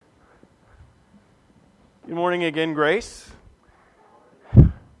Good morning again, Grace.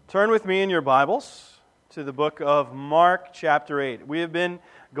 Turn with me in your Bibles to the book of Mark, chapter 8. We have been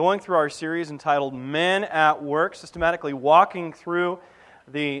going through our series entitled Men at Work, systematically walking through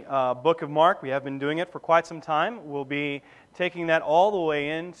the book of Mark. We have been doing it for quite some time. We'll be taking that all the way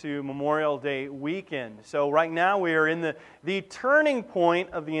into Memorial Day weekend. So right now we are in the turning point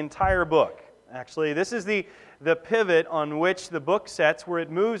of the entire book. Actually, this is the pivot on which the book sets, where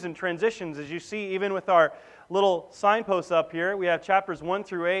it moves and transitions. As you see, even with our little signposts up here, we have chapters 1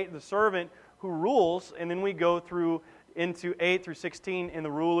 through 8, the servant who rules, and then we go through into 8 through 16 in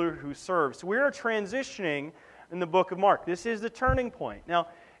the ruler who serves. So we are transitioning in the book of Mark. This is the turning point. Now,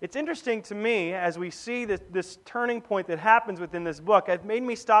 it's interesting to me as we see this turning point that happens within this book. It made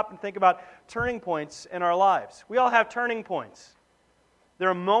me stop and think about turning points in our lives. We all have turning points. There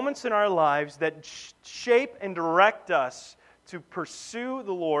are moments in our lives that shape and direct us to pursue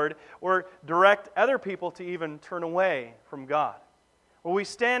the Lord or direct other people to even turn away from God. Where we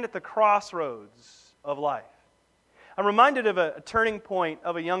stand at the crossroads of life. I'm reminded of a turning point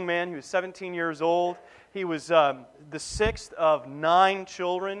of a young man who was 17 years old. He was the sixth of 9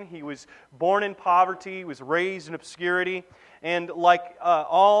 children. He was born in poverty. He was raised in obscurity. And like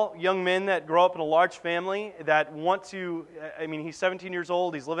all young men that grow up in a large family that want to, he's 17 years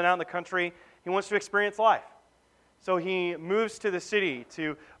old. He's living out in the country. He wants to experience life. So he moves to the city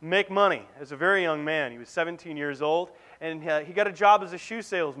to make money as a very young man. He was 17 years old, and he got a job as a shoe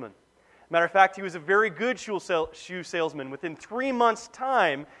salesman. Matter of fact, he was a very good shoe salesman. Within 3 months'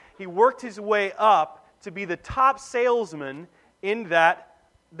 time, he worked his way up to be the top salesman in that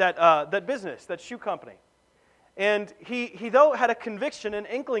business, that shoe company. And he though had a conviction, an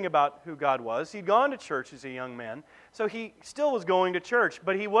inkling about who God was. He'd gone to church as a young man, so he still was going to church,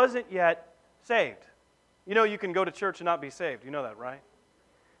 but he wasn't yet saved. You know you can go to church and not be saved. You know that, right?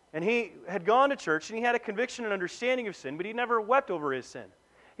 And he had gone to church, and he had a conviction and understanding of sin, but he never wept over his sin.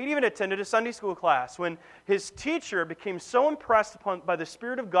 He'd even attended a Sunday school class when his teacher became so impressed by the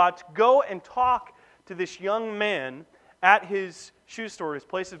Spirit of God to go and talk to this young man at his shoe store, his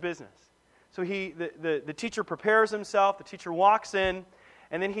place of business. So the teacher prepares himself, the teacher walks in,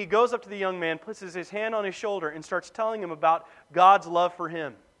 and then he goes up to the young man, places his hand on his shoulder, and starts telling him about God's love for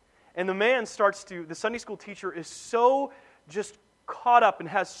him. And the Sunday school teacher is so just caught up and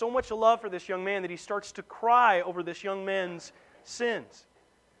has so much love for this young man that he starts to cry over this young man's sins.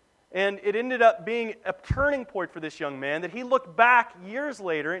 And it ended up being a turning point for this young man that he looked back years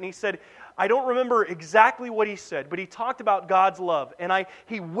later and he said, I don't remember exactly what he said, but he talked about God's love. And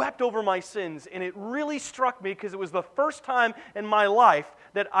he wept over my sins. And it really struck me because it was the first time in my life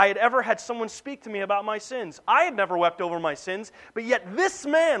that I had ever had someone speak to me about my sins. I had never wept over my sins, but yet this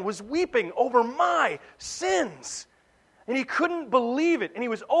man was weeping over my sins. And he couldn't believe it, and he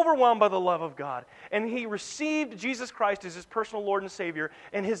was overwhelmed by the love of God. And he received Jesus Christ as his personal Lord and Savior,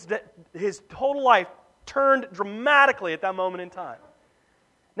 and his total life turned dramatically at that moment in time.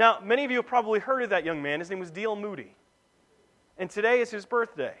 Now, many of you have probably heard of that young man. His name was D.L. Moody. And today is his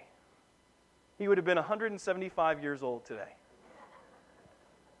birthday. He would have been 175 years old today.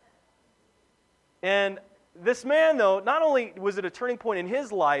 And this man, though, not only was it a turning point in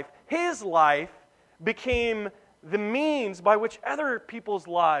his life became the means by which other people's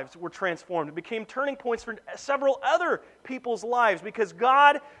lives were transformed. It became turning points for several other people's lives because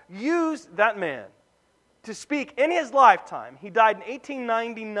God used that man to speak in his lifetime. He died in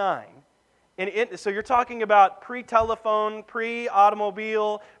 1899. So you're talking about pre-telephone,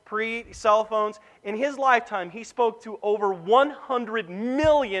 pre-automobile, pre-cell phones. In his lifetime, he spoke to over 100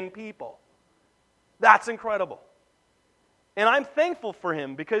 million people. That's incredible. And I'm thankful for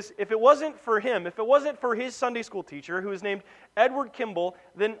him because if it wasn't for him, if it wasn't for his Sunday school teacher who was named Edward Kimball,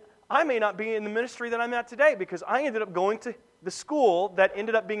 then I may not be in the ministry that I'm at today because I ended up going to the school that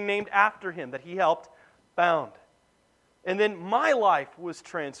ended up being named after him, that he helped found. And then my life was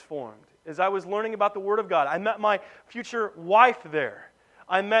transformed as I was learning about the Word of God. I met my future wife there.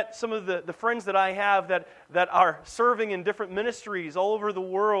 I met some of the friends that I have that are serving in different ministries all over the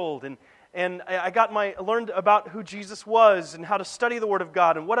world, and I learned about who Jesus was and how to study the Word of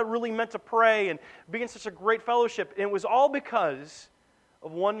God and what it really meant to pray and be in such a great fellowship. And it was all because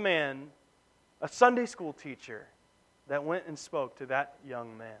of one man, a Sunday school teacher, that went and spoke to that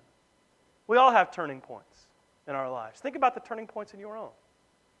young man. We all have turning points in our lives. Think about the turning points in your own.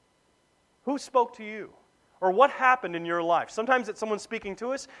 Who spoke to you? Or what happened in your life? Sometimes it's someone speaking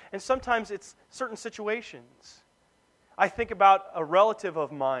to us, and sometimes it's certain situations. I think about a relative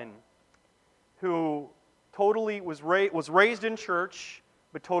of mine who totally was raised in church,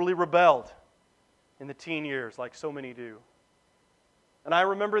 but totally rebelled in the teen years, like so many do. And I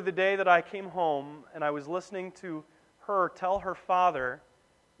remember the day that I came home and I was listening to her tell her father,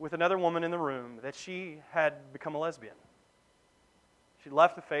 with another woman in the room, that she had become a lesbian. She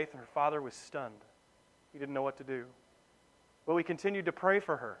left the faith and her father was stunned. He didn't know what to do. But we continued to pray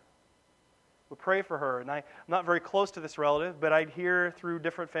for her. We pray for her. And I'm not very close to this relative, but I'd hear through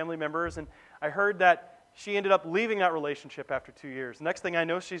different family members, and I heard that she ended up leaving that relationship after 2 years. Next thing I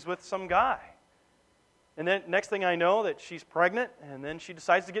know, she's with some guy. And then next thing I know, that she's pregnant, and then she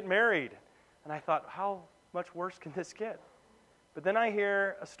decides to get married. And I thought, how much worse can this get? But then I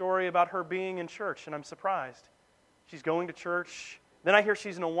hear a story about her being in church, and I'm surprised. She's going to church. Then I hear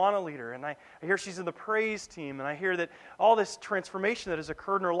she's an Awana leader, and I hear she's in the praise team, and I hear that all this transformation that has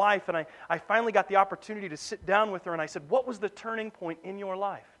occurred in her life, and I finally got the opportunity to sit down with her, and I said, what was the turning point in your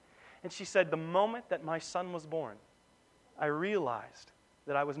life? And she said, the moment that my son was born, I realized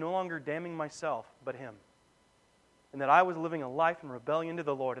that I was no longer damning myself, but him. And that I was living a life in rebellion to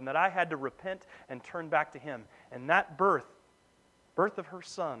the Lord, and that I had to repent and turn back to Him. And that birth of her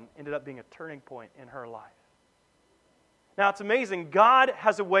son, ended up being a turning point in her life. Now, it's amazing. God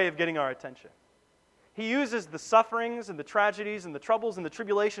has a way of getting our attention. He uses the sufferings and the tragedies and the troubles and the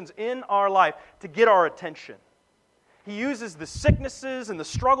tribulations in our life to get our attention. He uses the sicknesses and the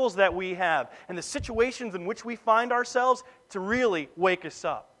struggles that we have and the situations in which we find ourselves to really wake us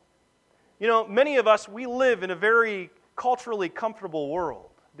up. You know, many of us, we live in a very culturally comfortable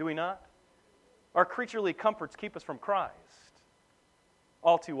world, do we not? Our creaturely comforts keep us from Christ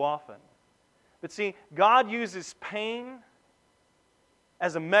all too often. But see, God uses pain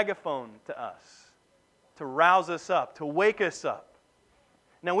as a megaphone to us, to rouse us up, to wake us up.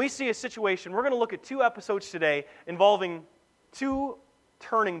 Now we see a situation, we're going to look at 2 episodes today involving 2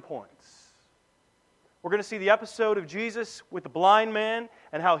 turning points. We're going to see the episode of Jesus with the blind man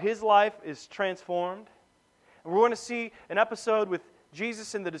and how his life is transformed. And we're going to see an episode with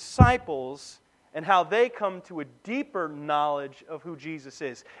Jesus and the disciples and how they come to a deeper knowledge of who Jesus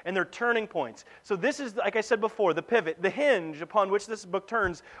is, and their turning points. So this is, like I said before, the pivot, the hinge upon which this book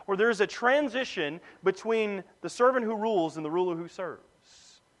turns, where there's a transition between the servant who rules and the ruler who serves.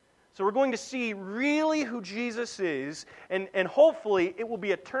 So we're going to see really who Jesus is, and hopefully it will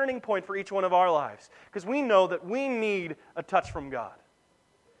be a turning point for each one of our lives, because we know that we need a touch from God.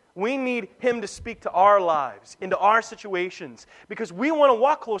 We need Him to speak to our lives, into our situations, because we want to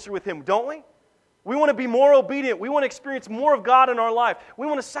walk closer with Him, don't we? We want to be more obedient. We want to experience more of God in our life. We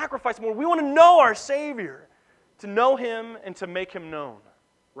want to sacrifice more. We want to know our Savior, to know Him and to make Him known.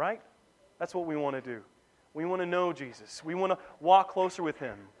 Right? That's what we want to do. We want to know Jesus. We want to walk closer with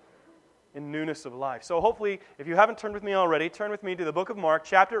Him in newness of life. So hopefully, if you haven't turned with me already, turn with me to the book of Mark,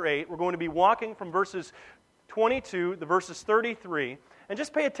 chapter 8. We're going to be walking from verses 22 to verses 33. And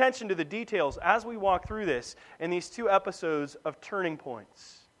just pay attention to the details as we walk through this in these 2 episodes of turning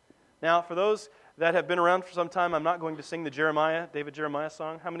points. Now, for those that have been around for some time, I'm not going to sing the David Jeremiah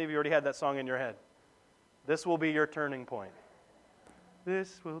song. How many of you already had that song in your head? This will be your turning point.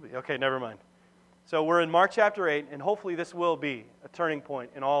 This will be. Okay, never mind. So we're in Mark chapter 8, and hopefully this will be a turning point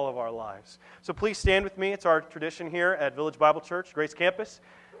in all of our lives. So please stand with me. It's our tradition here at Village Bible Church, Grace Campus,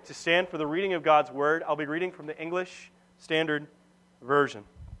 to stand for the reading of God's Word. I'll be reading from the English Standard Version.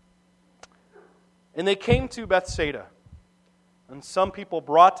 And they came to Bethsaida, and some people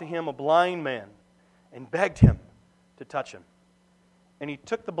brought to him a blind man, and begged him to touch him. And he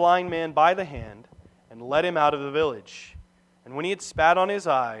took the blind man by the hand and led him out of the village. And when he had spat on his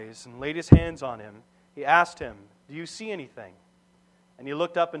eyes and laid his hands on him, he asked him, "Do you see anything?" And he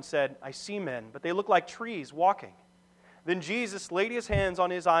looked up and said, "I see men, but they look like trees walking." Then Jesus laid his hands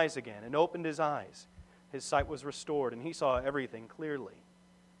on his eyes again and opened his eyes. His sight was restored, and he saw everything clearly.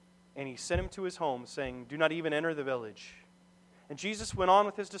 And he sent him to his home, saying, "Do not even enter the village." And Jesus went on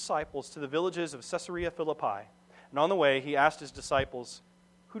with his disciples to the villages of Caesarea Philippi. And on the way, he asked his disciples,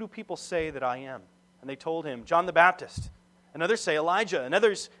 "Who do people say that I am?" And they told him, "John the Baptist. And others say Elijah, and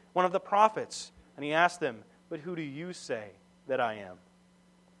others one of the prophets." And he asked them, "But who do you say that I am?"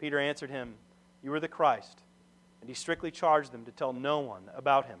 Peter answered him, "You are the Christ." And he strictly charged them to tell no one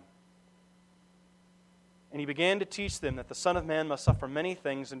about him. And he began to teach them that the Son of Man must suffer many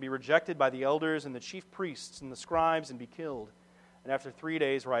things and be rejected by the elders and the chief priests and the scribes and be killed, and after 3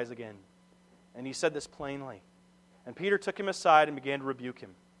 days rise again. And he said this plainly. And Peter took him aside and began to rebuke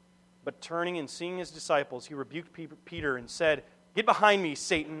him. But turning and seeing his disciples, he rebuked Peter and said, "Get behind me,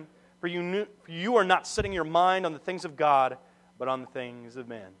 Satan, for you are not setting your mind on the things of God, but on the things of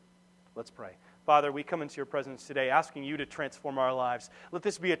man." Let's pray. Father, we come into your presence today asking you to transform our lives. Let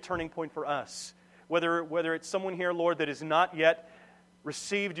this be a turning point for us. Whether it's someone here, Lord, that is not yet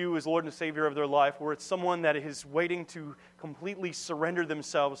received you as Lord and Savior of their life, or it's someone that is waiting to completely surrender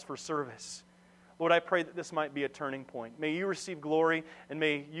themselves for service. Lord, I pray that this might be a turning point. May you receive glory, and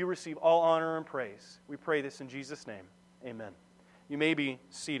may you receive all honor and praise. We pray this in Jesus' name. Amen. You may be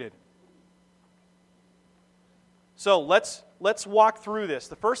seated. So let's walk through this.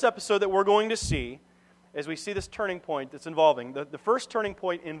 The first episode that we're going to see, as we see this turning point that's involving, the first turning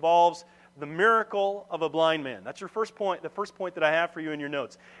point involves the miracle of a blind man. That's your first point, the first point that I have for you in your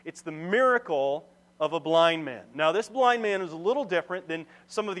notes. It's the miracle of a blind man. Now, this blind man is a little different than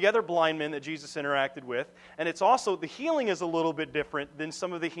some of the other blind men that Jesus interacted with, and it's also, the healing is a little bit different than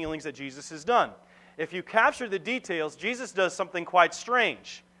some of the healings that Jesus has done. If you capture the details, Jesus does something quite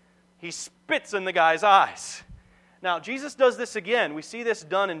strange. He spits in the guy's eyes. Now, Jesus does this again. We see this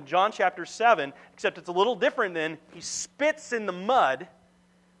done in John chapter 7, except it's a little different than he spits in the mud,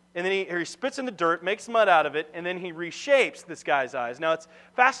 and then he spits in the dirt, makes mud out of it, and then he reshapes this guy's eyes. Now, it's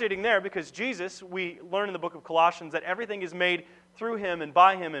fascinating there because Jesus, we learn in the book of Colossians that everything is made through him and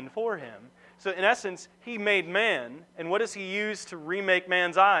by him and for him. So, in essence, he made man, and what does he use to remake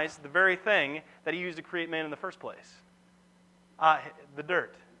man's eyes? The very thing that he used to create man in the first place. The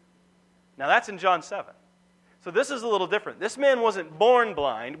dirt. Now, that's in John 7. So this is a little different. This man wasn't born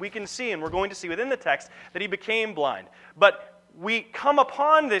blind. We can see, and we're going to see within the text, that he became blind. But we come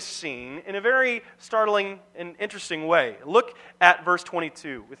upon this scene in a very startling and interesting way. Look at verse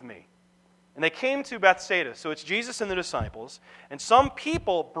 22 with me. And they came to Bethsaida, so it's Jesus and the disciples, and some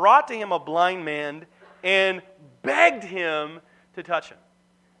people brought to him a blind man and begged him to touch him.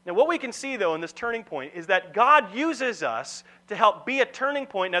 Now what we can see, though, in this turning point is that God uses us to help be a turning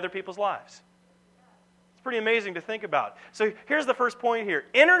point in other people's lives. It's pretty amazing to think about. So here's the first point here.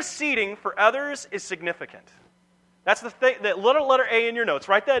 Interceding for others is significant. That's the thing, that little letter A in your notes.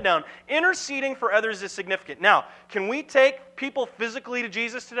 Write that down. Interceding for others is significant. Now, can we take people physically to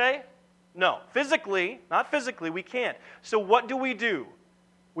Jesus today? No. Physically, not physically, we can't. So what do?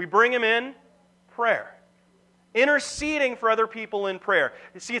 We bring them in prayer. Interceding for other people in prayer.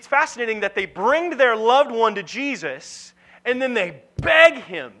 You see, it's fascinating that they bring their loved one to Jesus, and then they beg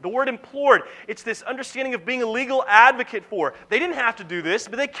him. The word implored. It's this understanding of being a legal advocate for. They didn't have to do this,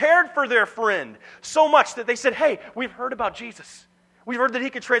 but they cared for their friend so much that they said, hey, we've heard about Jesus. We've heard that he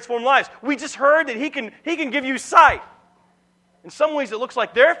can transform lives. We just heard that he can give you sight. In some ways, it looks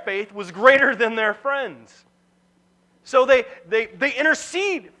like their faith was greater than their friends. So they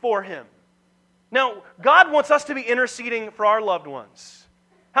intercede for him. Now, God wants us to be interceding for our loved ones.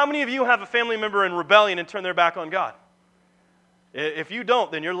 How many of you have a family member in rebellion and turn their back on God? If you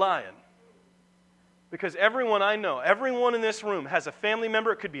don't, then you're lying. Because everyone I know, everyone in this room has a family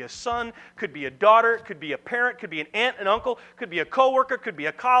member. It could be a son, could be a daughter, could be a parent, could be an aunt, an uncle, could be a coworker, could be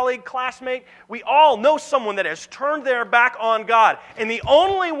a colleague, classmate. We all know someone that has turned their back on God. And the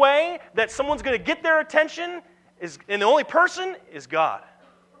only way that someone's going to get their attention and the only person is God.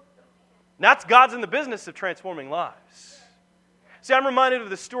 And that's God's in the business of transforming lives. See, I'm reminded of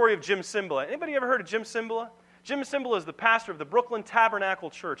the story of Jim Cymbala. Anybody ever heard of Jim Cymbala? Jim Cymbala is the pastor of the Brooklyn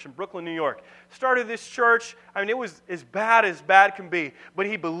Tabernacle Church in Brooklyn, New York. Started this church, it was as bad can be. But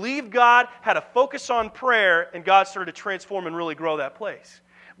he believed God, had a focus on prayer, and God started to transform and really grow that place.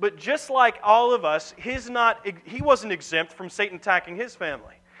 But just like all of us, he wasn't exempt from Satan attacking his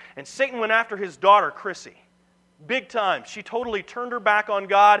family. And Satan went after his daughter, Chrissy. Big time. She totally turned her back on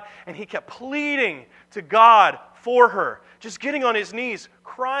God, and he kept pleading to God for her. Just getting on his knees,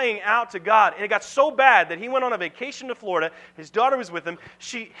 crying out to God. And it got so bad that he went on a vacation to Florida. His daughter was with him.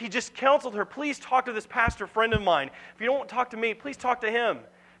 He just counseled her, please talk to this pastor friend of mine. If you don't want to talk to me, please talk to him.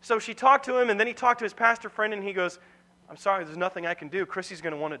 So she talked to him, and then he talked to his pastor friend, and he goes, I'm sorry, there's nothing I can do. Chrissy's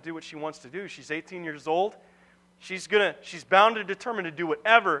going to want to do what she wants to do. She's 18 years old. She's bound and determined to do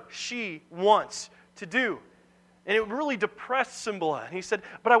whatever she wants to do. And it really depressed Cymbala. And he said,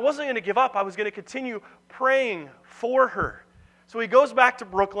 but I wasn't going to give up. I was going to continue praying for her. So he goes back to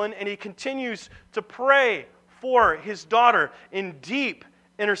Brooklyn and he continues to pray for his daughter in deep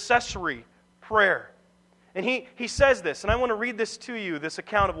intercessory prayer. And he says this, and I want to read this to you, this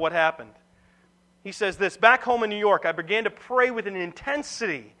account of what happened. He says this, back home in New York, I began to pray with an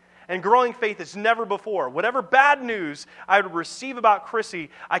intensity and growing faith as never before. Whatever bad news I would receive about Chrissy,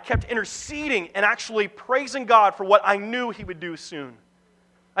 I kept interceding and actually praising God for what I knew He would do soon.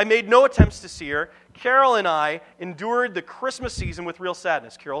 I made no attempts to see her. Carol and I endured the Christmas season with real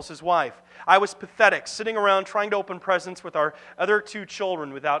sadness. Carol's his wife. I was pathetic, sitting around trying to open presents with our other two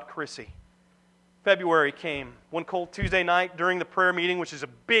children without Chrissy. February came, one cold Tuesday night during the prayer meeting, which is a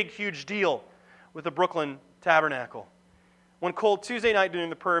big, huge deal with the Brooklyn Tabernacle. One cold Tuesday night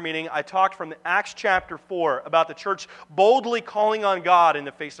during the prayer meeting, I talked from Acts chapter 4 about the church boldly calling on God in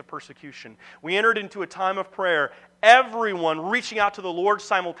the face of persecution. We entered into a time of prayer, everyone reaching out to the Lord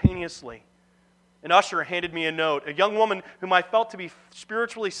simultaneously. An usher handed me a note. A young woman whom I felt to be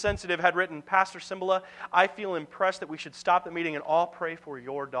spiritually sensitive had written, "Pastor Cymbala, I feel impressed that we should stop the meeting and all pray for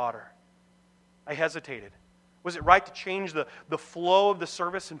your daughter." I hesitated. Was it right to change the flow of the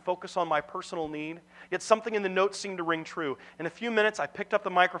service and focus on my personal need? Yet something in the note seemed to ring true. In a few minutes, I picked up the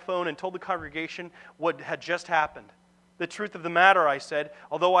microphone and told the congregation what had just happened. The truth of the matter, I said,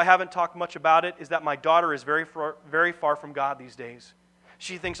 although I haven't talked much about it, is that my daughter is very far from God these days.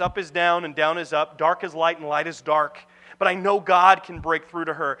 She thinks up is down and down is up, dark is light and light is dark. But I know God can break through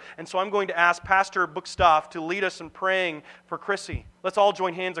to her. And so I'm going to ask Pastor Bookstaff to lead us in praying for Chrissy. Let's all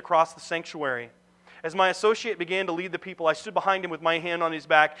join hands across the sanctuary. As my associate began to lead the people, I stood behind him with my hand on his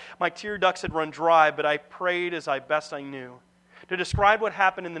back. My tear ducts had run dry, but I prayed as best I knew. To describe what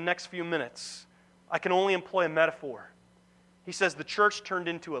happened in the next few minutes, I can only employ a metaphor. He says the church turned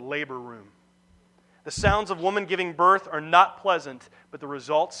into a labor room. The sounds of woman giving birth are not pleasant, but the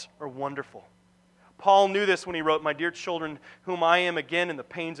results are wonderful. Paul knew this when he wrote, "My dear children, whom I am again in the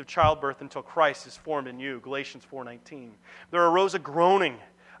pains of childbirth until Christ is formed in you," Galatians 4:19. There arose a groaning,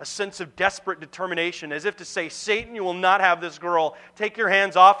 a sense of desperate determination, as if to say, "Satan, you will not have this girl. Take your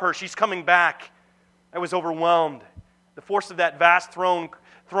hands off her. She's coming back." I was overwhelmed. The force of that vast throng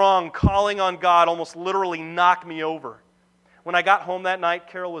calling on God almost literally knocked me over. When I got home that night,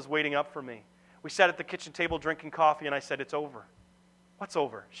 Carol was waiting up for me. We sat at the kitchen table drinking coffee, and I said, "It's over." "What's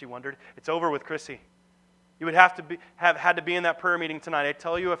over?" she wondered. "It's over with Chrissy. You would have had to be in that prayer meeting tonight. I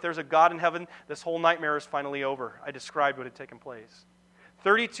tell you, if there's a God in heaven, this whole nightmare is finally over." I described what had taken place.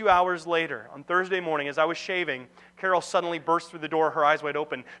 32 hours later, on Thursday morning, as I was shaving, Carol suddenly burst through the door, her eyes wide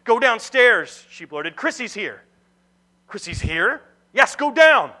open. "Go downstairs," she blurted. "Chrissy's here." "Chrissy's here?" "Yes, go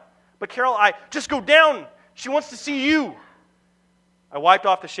down." "But Carol, just go down. She wants to see you." I wiped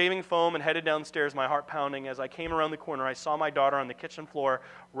off the shaving foam and headed downstairs, my heart pounding. As I came around the corner, I saw my daughter on the kitchen floor,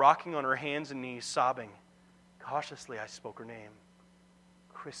 rocking on her hands and knees, sobbing. Cautiously, I spoke her name.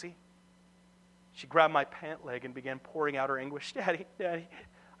 "Chrissy?" She grabbed my pant leg and began pouring out her anguish. "Daddy, Daddy,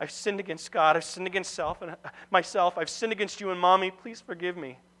 I've sinned against God. I've sinned against myself. I've sinned against you and Mommy. Please forgive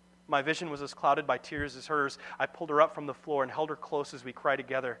me." My vision was as clouded by tears as hers. I pulled her up from the floor and held her close as we cried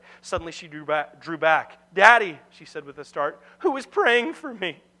together. Suddenly she drew back. "Daddy," she said with a start, "who is praying for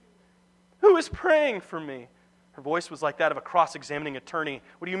me? Who is praying for me?" Her voice was like that of a cross-examining attorney.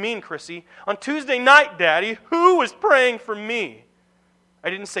 "What do you mean, Chrissy?" "On Tuesday night, Daddy, who was praying for me?" I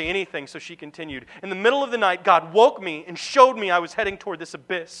didn't say anything, so she continued. "In the middle of the night, God woke me and showed me I was heading toward this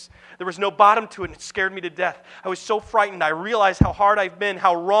abyss. There was no bottom to it, and it scared me to death. I was so frightened, I realized how hard I've been,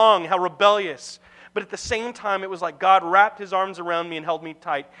 how wrong, how rebellious. But at the same time, it was like God wrapped His arms around me and held me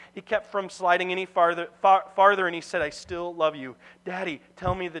tight. He kept from sliding any farther, and He said, 'I still love you.' Daddy,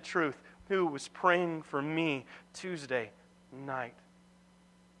 tell me the truth. Who was praying for me Tuesday night?"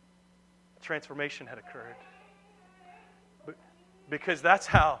 A transformation had occurred. Because that's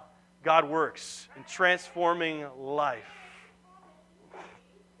how God works in transforming life.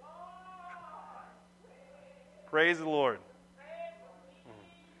 Praise the Lord.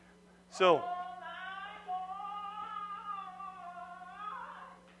 So,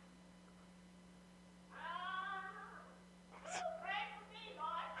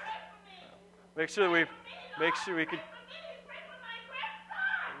 make sure we could.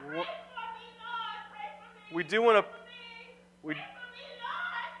 We do want to.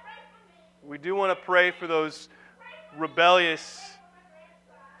 We do want to pray for those rebellious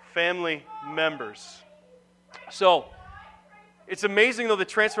family members. So, it's amazing, though, the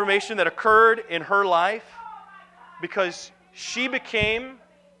transformation that occurred in her life, because she went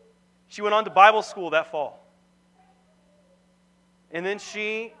on to Bible school that fall. And then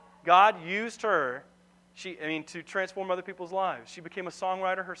God used her, to transform other people's lives. She became a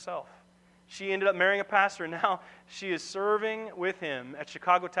songwriter herself. She ended up marrying a pastor, and now she is serving with him at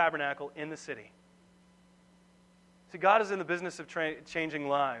Chicago Tabernacle in the city. See, God is in the business of changing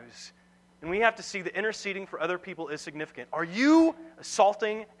lives. And we have to see that interceding for other people is significant. Are you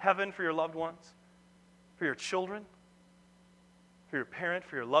assaulting heaven for your loved ones? For your children? For your parent?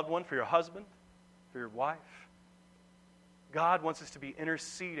 For your loved one? For your husband? For your wife? God wants us to be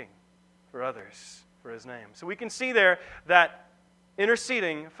interceding for others for His name. So we can see there that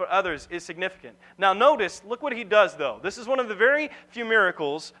interceding for others is significant. Now notice, look what He does though. This is one of the very few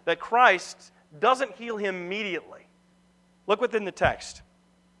miracles that Christ doesn't heal him immediately. Look within the text.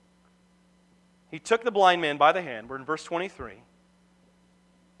 He took the blind man by the hand, we're in verse 23,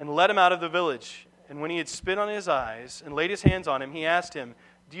 and led him out of the village. And when he had spit on his eyes and laid his hands on him, he asked him,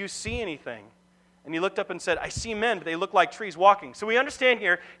 "Do you see anything?" And he looked up and said, "I see men, but they look like trees walking." So we understand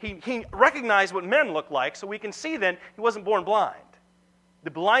here, he recognized what men look like, so we can see then he wasn't born blind.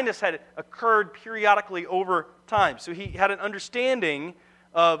 The blindness had occurred periodically over time. So he had an understanding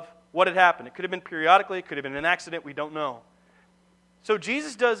of what had happened. It could have been periodically, it could have been an accident, we don't know. So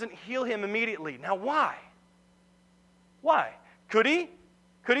Jesus doesn't heal him immediately. Now why? Why? Could he?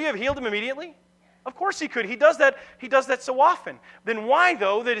 Could he have healed him immediately? Of course he could. He does that so often. Then why,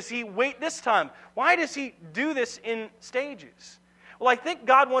 though, does he wait this time? Why does he do this in stages? Well, I think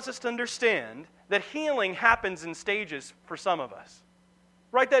God wants us to understand that healing happens in stages for some of us.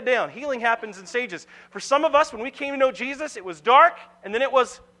 Write that down. Healing happens in stages. For some of us, when we came to know Jesus, it was dark, and then it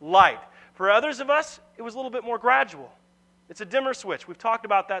was light. For others of us, it was a little bit more gradual. It's a dimmer switch. We've talked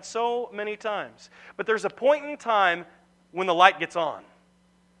about that so many times. But there's a point in time when the light gets on,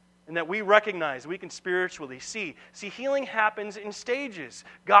 and that we recognize, we can spiritually see. See, healing happens in stages.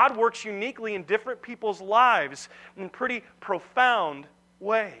 God works uniquely in different people's lives in pretty profound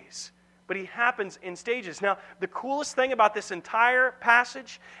ways. But he happens in stages. Now, the coolest thing about this entire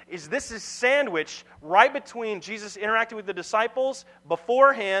passage is this is sandwiched right between Jesus interacting with the disciples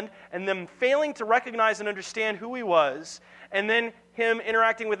beforehand and them failing to recognize and understand who he was, and then him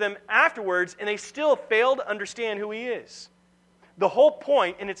interacting with them afterwards, and they still fail to understand who he is. The whole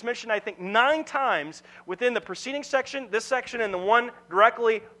point, and it's mentioned, I think, 9 times within the preceding section, this section, and the one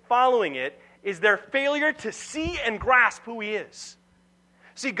directly following it, is their failure to see and grasp who he is.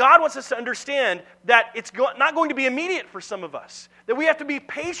 See, God wants us to understand that it's not going to be immediate for some of us, that we have to be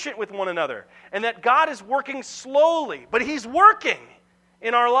patient with one another, and that God is working slowly, but he's working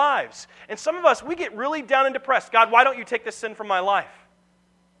in our lives. And some of us, we get really down and depressed. God, why don't you take this sin from my life?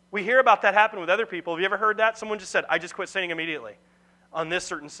 We hear about that happen with other people. Have you ever heard that? Someone just said, I just quit sinning immediately on this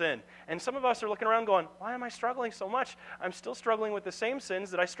certain sin. And some of us are looking around going, why am I struggling so much? I'm still struggling with the same sins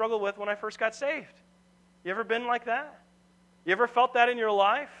that I struggled with when I first got saved. You ever been like that? You ever felt that in your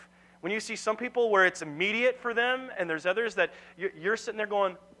life? When you see some people where it's immediate for them, and there's others that you're sitting there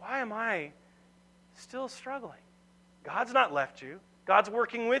going, why am I still struggling? God's not left you. God's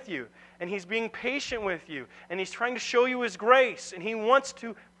working with you, and he's being patient with you, and he's trying to show you his grace, and he wants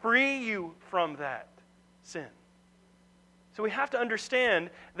to free you from that sin. So we have to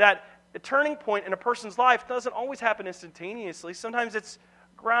understand that the turning point in a person's life doesn't always happen instantaneously. Sometimes it's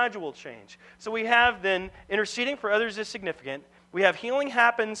gradual change. So we have then interceding for others is significant. We have healing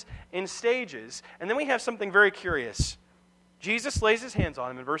happens in stages. And then we have something very curious. Jesus lays his hands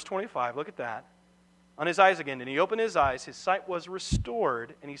on him in verse 25. Look at that. On his eyes again. And he opened his eyes. His sight was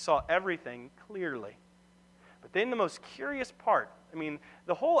restored. And he saw everything clearly. But then the most curious part. I mean,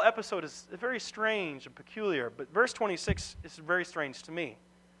 the whole episode is very strange and peculiar. But verse 26 is very strange to me.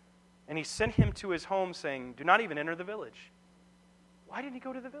 And he sent him to his home saying, do not even enter the village. Why didn't he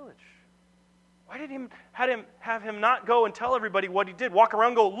go to the village? Why did he have him not go and tell everybody what he did? Walk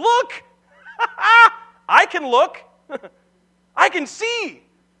around and go, look! I can look. I can see.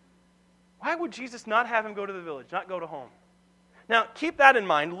 Why would Jesus not have him go to the village, not go to home? Now, keep that in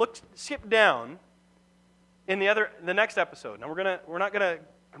mind. Skip down in the next episode. Now, we're not going to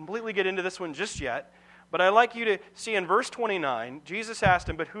completely get into this one just yet, but I'd like you to see in verse 29, Jesus asked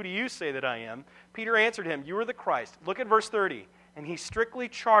him, but who do you say that I am? Peter answered him, you are the Christ. Look at verse 30. And he strictly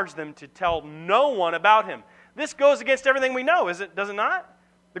charged them to tell no one about him. This goes against everything we know, does it not?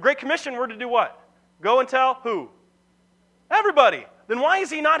 The Great Commission, we're to do what? Go and tell who? Everybody. Then why is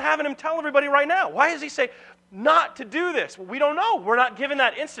he not having him tell everybody right now? Why does he say not to do this? Well, we don't know. We're not given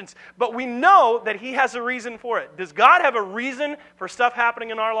that instance. But we know that he has a reason for it. Does God have a reason for stuff happening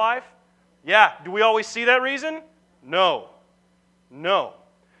in our life? Yeah. Do we always see that reason? No. No.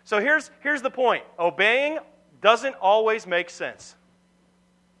 So here's the point. Obeying doesn't always make sense.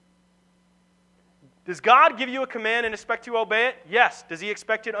 Does God give you a command and expect you to obey it? Yes. Does he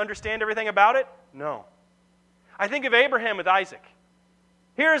expect you to understand everything about it? No. I think of Abraham with Isaac.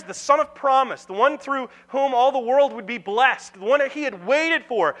 Here is the son of promise, the one through whom all the world would be blessed, the one that he had waited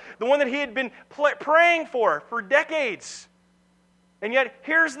for, the one that he had been praying for decades. And yet,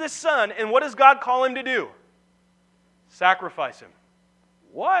 here's this son, and what does God call him to do? Sacrifice him.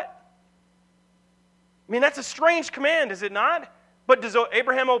 What? I mean, that's a strange command, is it not? But does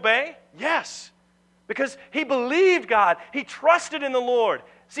Abraham obey? Yes. Because he believed God. He trusted in the Lord.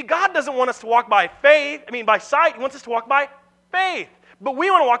 See, God doesn't want us to walk by by sight. He wants us to walk by faith. But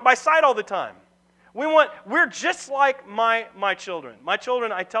we want to walk by sight all the time. We're just like my children. My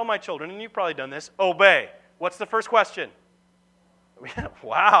children, I tell my children, and you've probably done this, obey. What's the first question?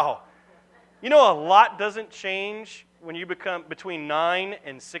 Wow. You know, a lot doesn't change when you become between 9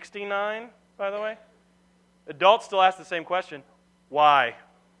 and 69. by the way? Adults still ask the same question. Why?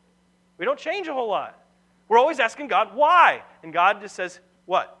 We don't change a whole lot. We're always asking God, why? And God just says,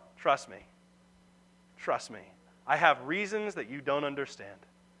 what? Trust me. Trust me. I have reasons that you don't understand.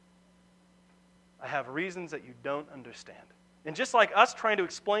 I have reasons that you don't understand. And just like us trying to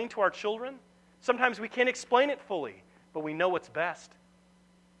explain to our children, sometimes we can't explain it fully, but we know what's best.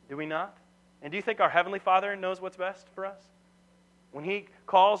 Do we not? And do you think our Heavenly Father knows what's best for us? When He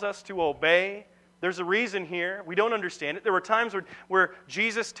calls us to obey, there's a reason here. We don't understand it. There were times where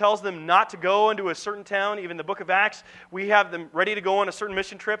Jesus tells them not to go into a certain town. Even the book of Acts, we have them ready to go on a certain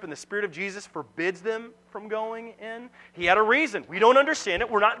mission trip, and the Spirit of Jesus forbids them from going in. He had a reason. We don't understand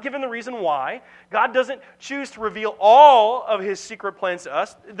it. We're not given the reason why. God doesn't choose to reveal all of His secret plans to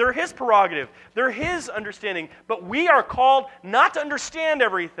us. They're His prerogative. They're His understanding. But we are called not to understand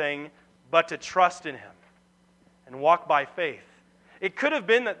everything, but to trust in Him and walk by faith. It could have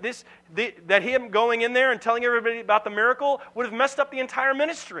been that him going in there and telling everybody about the miracle would have messed up the entire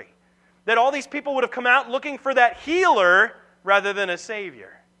ministry. That all these people would have come out looking for that healer rather than a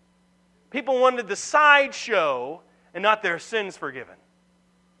Savior. People wanted the sideshow and not their sins forgiven.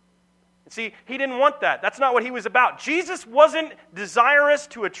 See, He didn't want that. That's not what He was about. Jesus wasn't desirous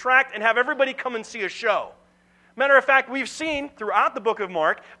to attract and have everybody come and see a show. Matter of fact, we've seen throughout the book of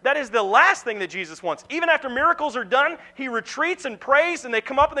Mark, that is the last thing that Jesus wants. Even after miracles are done, He retreats and prays, and they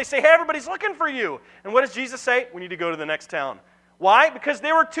come up and they say, hey, everybody's looking for you. And what does Jesus say? We need to go to the next town. Why? Because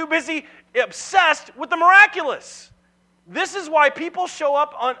they were too busy, obsessed with the miraculous. This is why people show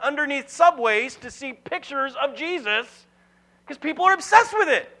up underneath subways to see pictures of Jesus, because people are obsessed with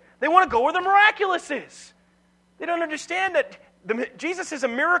it. They want to go where the miraculous is. They don't understand that Jesus is a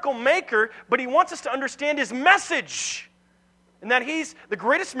miracle maker, but He wants us to understand His message. And that the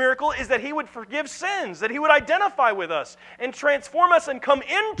greatest miracle is that He would forgive sins, that He would identify with us and transform us and come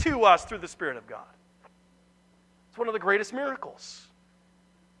into us through the Spirit of God. It's one of the greatest miracles.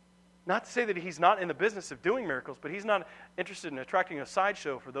 Not to say that He's not in the business of doing miracles, but He's not interested in attracting a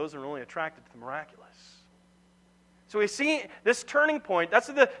sideshow for those who are only attracted to the miraculous. So we see this turning point. That's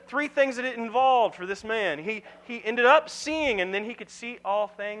the three things that it involved for this man. He ended up seeing, and then he could see all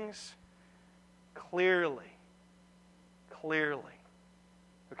things clearly. Clearly.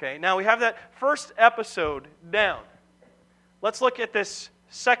 Okay, now we have that first episode down. Let's look at this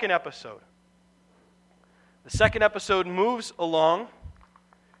second episode. The second episode moves along,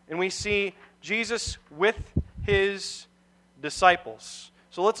 and we see Jesus with His disciples.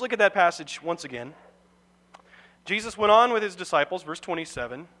 So let's look at that passage once again. Jesus went on with His disciples, verse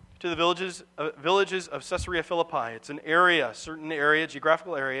 27, to the villages of Caesarea Philippi. It's an area, certain area,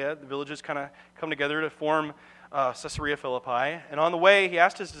 geographical area. The villages kind of come together to form Caesarea Philippi. And on the way, He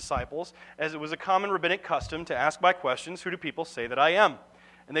asked His disciples, as it was a common rabbinic custom, to ask by questions, who do people say that I am?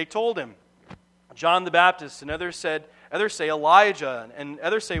 And they told Him, John the Baptist, and others say Elijah, and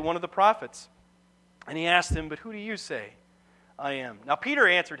others say one of the prophets. And He asked them, but who do you say I am? Now Peter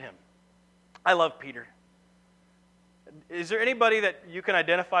answered Him. I love Peter. Is there anybody that you can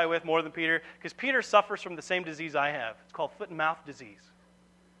identify with more than Peter? Because Peter suffers from the same disease I have. It's called foot and mouth disease.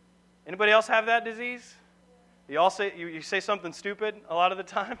 Anybody else have that disease? You say something stupid a lot of the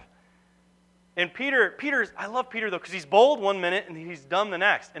time. And I love Peter though, because he's bold one minute and he's dumb the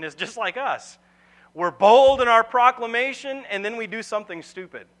next. And it's just like us. We're bold in our proclamation and then we do something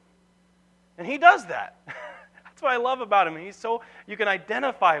stupid. And he does that. That's what I love about him. You can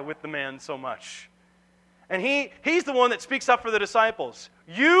identify with the man so much. And he's the one that speaks up for the disciples.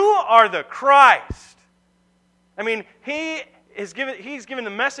 You are the Christ. I mean, he's given the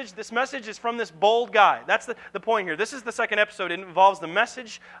message. This message is from this bold guy. That's the point here. This is the second episode. It involves the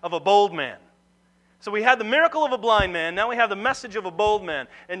message of a bold man. So we had the miracle of a blind man. Now we have the message of a bold man.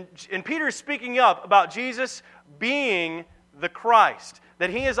 And Peter is speaking up about Jesus being the Christ. That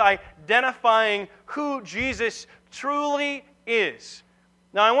he is identifying who Jesus truly is.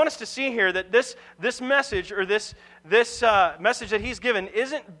 Now, I want us to see here that this message, or this message that he's given,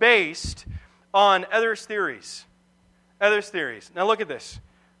 isn't based on others' theories. Others' theories. Now, look at this.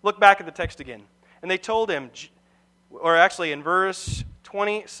 Look back at the text again. And they told him, or actually in verse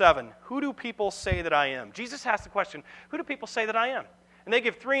 27, who do people say that I am? Jesus asked the question, who do people say that I am? And they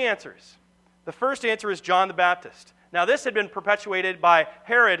give three answers. The first answer is John the Baptist. Now, this had been perpetuated by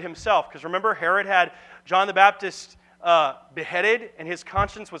Herod himself, because remember, Herod had John the Baptist beheaded, and his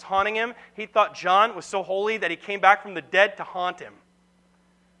conscience was haunting him. He thought John was so holy that he came back from the dead to haunt him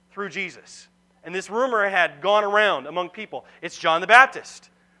through Jesus. And this rumor had gone around among people. It's John the Baptist.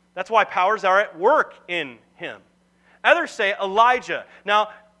 That's why powers are at work in him. Others say Elijah. Now,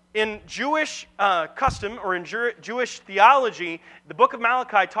 in Jewish custom or in Jewish theology, the book of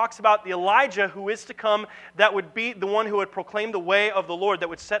Malachi talks about the Elijah who is to come that would be the one who would proclaim the way of the Lord, that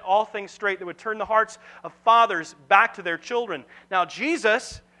would set all things straight, that would turn the hearts of fathers back to their children. Now,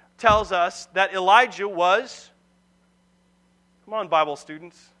 Jesus tells us that Elijah was, come on, Bible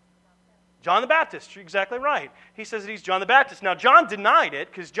students, John the Baptist. You're exactly right. He says that he's John the Baptist. Now, John denied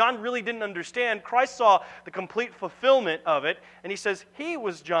it because John really didn't understand. Christ saw the complete fulfillment of it, and he says he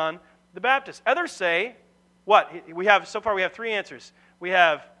was John the Baptist. Others say, what? So far we have three answers. We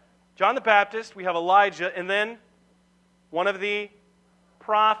have John the Baptist, we have Elijah, and then one of the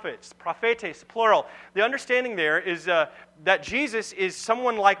prophets, prophetes, plural. The understanding there is that Jesus is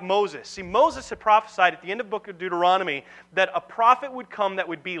someone like Moses. See, Moses had prophesied at the end of the book of Deuteronomy that a prophet would come that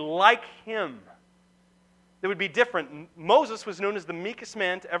would be like him, that would be different. Moses was known as the meekest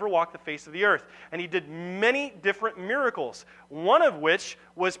man to ever walk the face of the earth, and he did many different miracles, one of which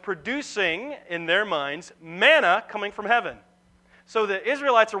was producing, in their minds, manna coming from heaven. So the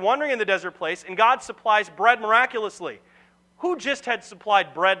Israelites are wandering in the desert place, and God supplies bread miraculously. Who just had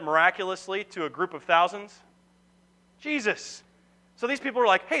supplied bread miraculously to a group of thousands? Jesus. So these people are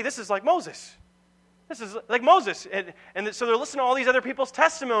like, hey, this is like Moses. This is like Moses. And so they're listening to all these other people's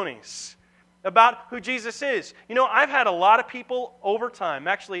testimonies about who Jesus is. You know, I've had a lot of people over time.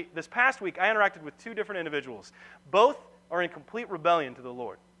 Actually, this past week, I interacted with two different individuals. Both are in complete rebellion to the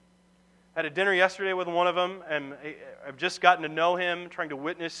Lord. I had a dinner yesterday with one of them, and I've just gotten to know him, trying to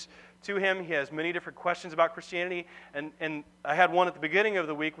witness to him. He has many different questions about Christianity, and I had one at the beginning of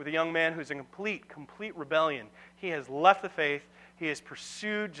the week with a young man who's in complete rebellion. He has left the faith. He has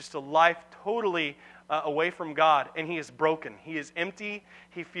pursued just a life totally away from God, and he is broken. He is empty.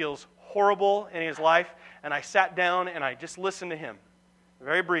 He feels horrible in his life, and I sat down and I just listened to him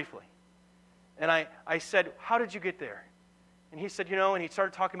very briefly. And I said, how did you get there? And he said, and he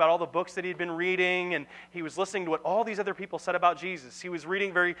started talking about all the books that he'd been reading, and he was listening to what all these other people said about Jesus. He was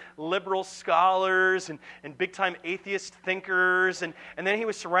reading very liberal scholars and big-time atheist thinkers, and then he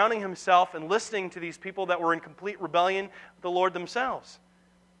was surrounding himself and listening to these people that were in complete rebellion with the Lord themselves.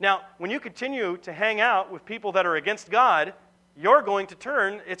 Now, when you continue to hang out with people that are against God, you're going to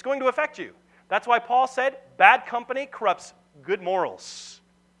turn, it's going to affect you. That's why Paul said, bad company corrupts good morals.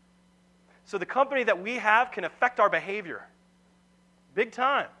 So the company that we have can affect our behavior. Big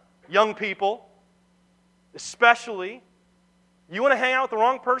time. Young people, especially, you want to hang out with the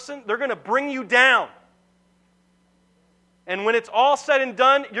wrong person, they're going to bring you down. And when it's all said and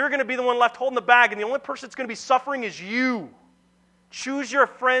done, you're going to be the one left holding the bag, and the only person that's going to be suffering is you. Choose your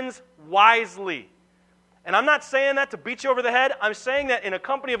friends wisely. And I'm not saying that to beat you over the head. I'm saying that in a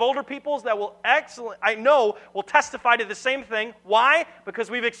company of older peoples that will will testify to the same thing. Why? Because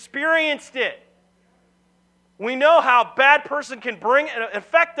we've experienced it. We know how a bad person can bring and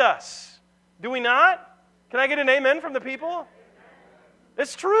affect us. Do we not? Can I get an amen from the people?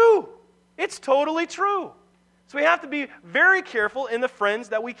 It's true. It's totally true. So we have to be very careful in the friends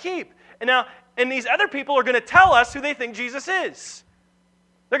that we keep. And these other people are going to tell us who they think Jesus is.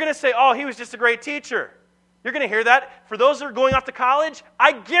 They're going to say, oh, he was just a great teacher. You're going to hear that. For those that are going off to college,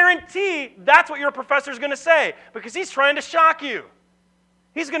 I guarantee that's what your professor is going to say, because he's trying to shock you.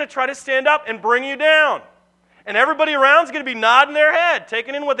 He's going to try to stand up and bring you down. And everybody around is going to be nodding their head,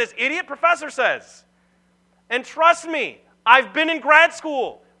 taking in what this idiot professor says. And trust me, I've been in grad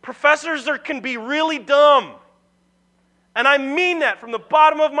school. Professors can be really dumb. And I mean that from the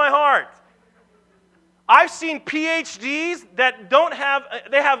bottom of my heart. I've seen PhDs that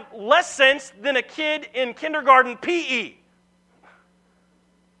they have less sense than a kid in kindergarten PE.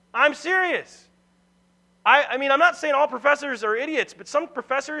 I'm serious. I mean, I'm not saying all professors are idiots, but some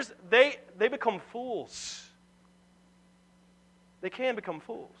professors, they become fools. They can become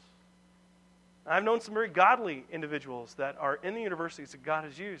fools. I've known some very godly individuals that are in the universities that God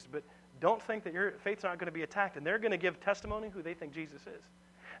has used, but don't think that your faith's not going to be attacked, and they're going to give testimony who they think Jesus is.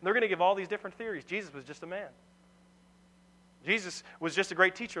 And they're going to give all these different theories. Jesus was just a man. Jesus was just a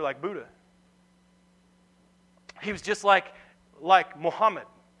great teacher like Buddha. He was just like Muhammad.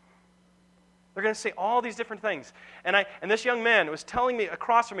 They're going to say all these different things. And this young man was telling me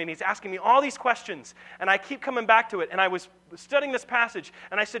across from me, and he's asking me all these questions, and I keep coming back to it. And I was studying this passage,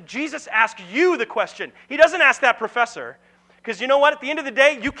 and I said, Jesus asked you the question. He doesn't ask that professor. Because you know what? At the end of the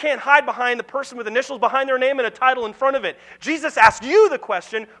day, you can't hide behind the person with initials behind their name and a title in front of it. Jesus asked you the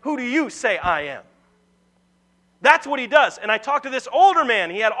question, who do you say I am? That's what he does. And I talked to this older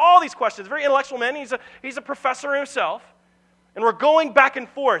man. He had all these questions. Very intellectual man. He's a professor himself. And we're going back and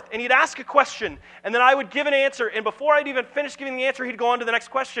forth. And he'd ask a question, and then I would give an answer. And before I'd even finish giving the answer, he'd go on to the next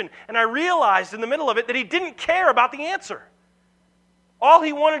question. And I realized in the middle of it that he didn't care about the answer. All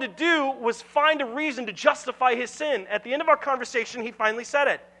he wanted to do was find a reason to justify his sin. At the end of our conversation, he finally said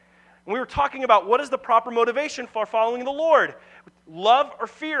it. And we were talking about what is the proper motivation for following the Lord? Love or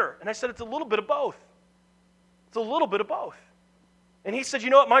fear? And I said it's a little bit of both. It's a little bit of both. And he said, you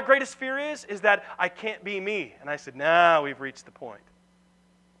know what my greatest fear is that I can't be me. And I said, nah, we've reached the point.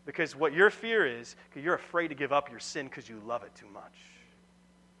 Because what your fear is, because you're afraid to give up your sin because you love it too much.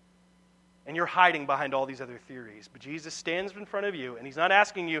 And you're hiding behind all these other theories. But Jesus stands in front of you, and he's not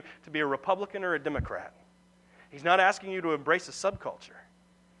asking you to be a Republican or a Democrat. He's not asking you to embrace a subculture.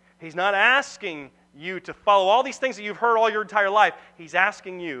 He's not asking you to follow all these things that you've heard all your entire life. He's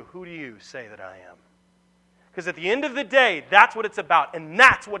asking you, who do you say that I am? Because at the end of the day, that's what it's about. And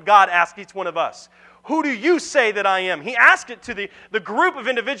that's what God asks each one of us. Who do you say that I am? He asked it to the group of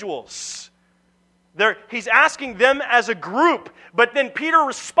individuals. He's asking them as a group. But then Peter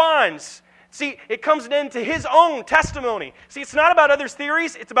responds. See, it comes into his own testimony. See, it's not about others'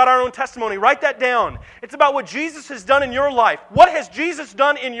 theories. It's about our own testimony. Write that down. It's about what Jesus has done in your life. What has Jesus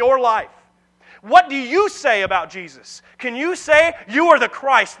done in your life? What do you say about Jesus? Can you say you are the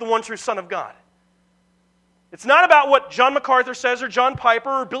Christ, the one true Son of God? It's not about what John MacArthur says or John Piper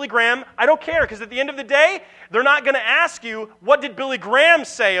or Billy Graham. I don't care, because at the end of the day, they're not going to ask you, what did Billy Graham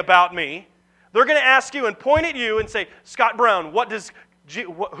say about me? They're going to ask you and point at you and say, Scott Brown,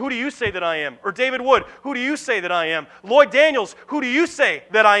 who do you say that I am? Or David Wood, who do you say that I am? Lloyd Daniels, who do you say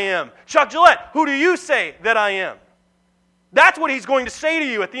that I am? Chuck Gillette, who do you say that I am? That's what he's going to say to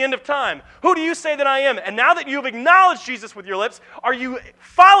you at the end of time. Who do you say that I am? And now that you've acknowledged Jesus with your lips, are you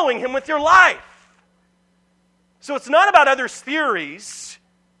following him with your life? So it's not about others' theories.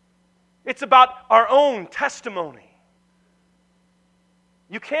 It's about our own testimony.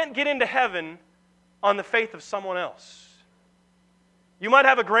 You can't get into heaven on the faith of someone else. You might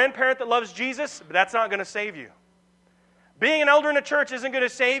have a grandparent that loves Jesus, but that's not going to save you. Being an elder in a church isn't going to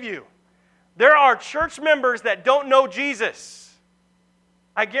save you. There are church members that don't know Jesus.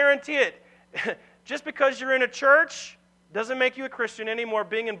 I guarantee it. Just because you're in a church doesn't make you a Christian anymore.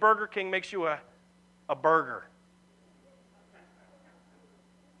 Being in Burger King makes you a burger.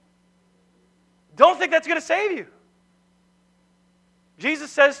 Don't think that's going to save you. Jesus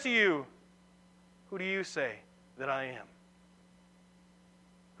says to you, who do you say that I am?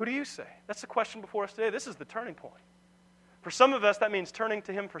 Who do you say? That's the question before us today. This is the turning point. For some of us, that means turning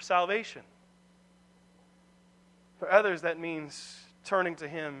to him for salvation. For others, that means turning to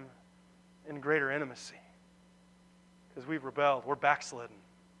him in greater intimacy. Because we've rebelled. We're backslidden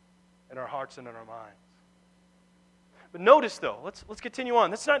in our hearts and in our minds. But notice, though, let's continue on.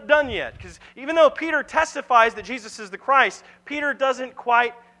 That's not done yet, because even though Peter testifies that Jesus is the Christ, Peter doesn't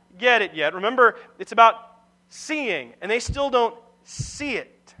quite get it yet. Remember, it's about seeing, and they still don't see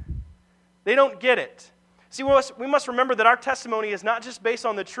it. They don't get it. See, we must remember that our testimony is not just based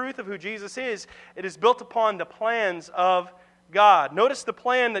on the truth of who Jesus is, it is built upon the plans of God. Notice the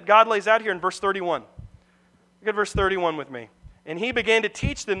plan that God lays out here in verse 31. Look at verse 31 with me. And he began to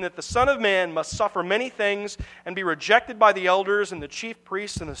teach them that the Son of Man must suffer many things and be rejected by the elders and the chief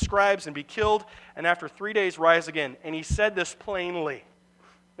priests and the scribes and be killed and after 3 days rise again. And he said this plainly.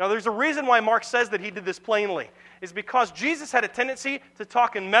 Now there's a reason why Mark says that he did this plainly. It's because Jesus had a tendency to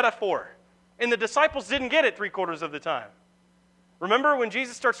talk in metaphor. And the disciples didn't get it 3/4 of the time. Remember when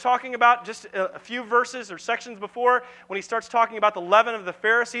Jesus starts talking about, just a few verses or sections before, when he starts talking about the leaven of the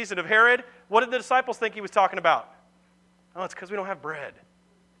Pharisees and of Herod, what did the disciples think he was talking about? Oh, it's because we don't have bread.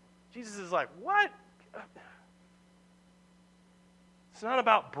 Jesus is like, what? It's not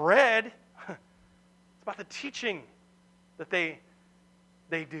about bread. It's about the teaching that they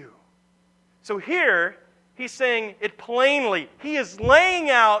do. So here, he's saying it plainly. He is laying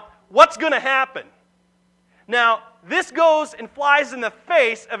out what's going to happen. Now, this goes and flies in the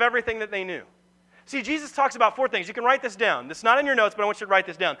face of everything that they knew. See, Jesus talks about 4 things. You can write this down. It's not in your notes, but I want you to write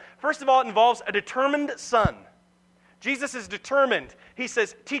this down. First of all, it involves a determined son. Jesus is determined. He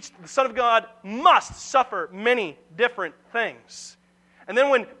says, the Son of God must suffer many different things. And then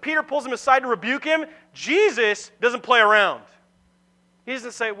when Peter pulls him aside to rebuke him, Jesus doesn't play around. He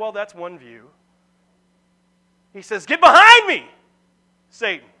doesn't say, well, that's one view. He says, get behind me,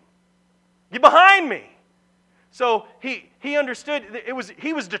 Satan. Get behind me. So he understood,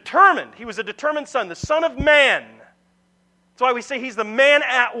 he was determined. He was a determined son, the Son of Man. That's why we say he's the man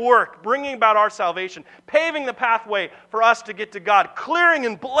at work, bringing about our salvation, paving the pathway for us to get to God, clearing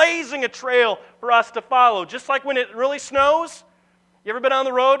and blazing a trail for us to follow. Just like when it really snows. You ever been on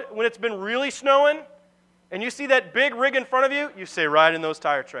the road when it's been really snowing, and you see that big rig in front of you? You stay right in those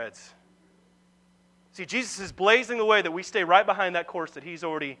tire treads. See, Jesus is blazing the way that we stay right behind that course that he's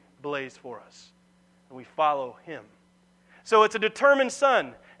already blazed for us, and we follow him. So it's a determined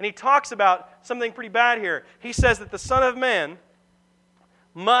son. And he talks about something pretty bad here. He says that the Son of Man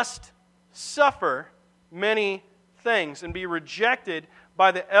must suffer many things and be rejected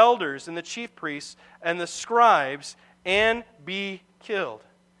by the elders and the chief priests and the scribes and be killed.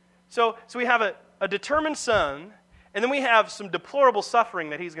 So we have a determined son, and then we have some deplorable suffering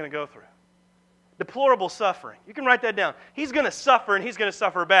that he's going to go through. Deplorable suffering. You can write that down. He's going to suffer, and he's going to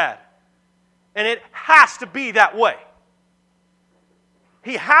suffer bad. And it has to be that way.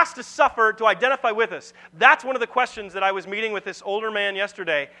 He has to suffer to identify with us. That's one of the questions that I was meeting with this older man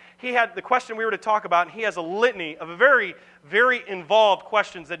yesterday. He had the question we were to talk about, and he has a litany of very, very involved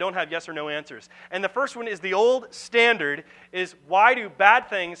questions that don't have yes or no answers. And the first one is the old standard, is why do bad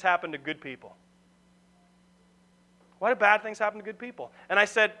things happen to good people? Why do bad things happen to good people? And I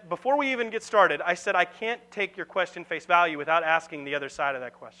said, before we even get started, I said, I can't take your question face value without asking the other side of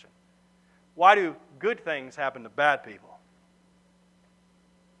that question. Why do good things happen to bad people?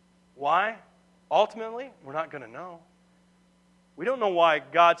 Why? Ultimately, we're not going to know. We don't know why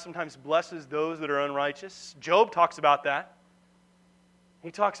God sometimes blesses those that are unrighteous. Job talks about that. He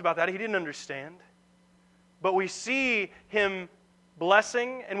talks about that. He didn't understand. But we see him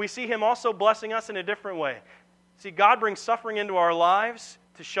blessing, and we see him also blessing us in a different way. See, God brings suffering into our lives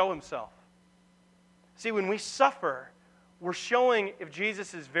to show himself. See, when we suffer, we're showing if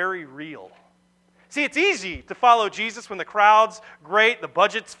Jesus is very real. See, it's easy to follow Jesus when the crowd's great, the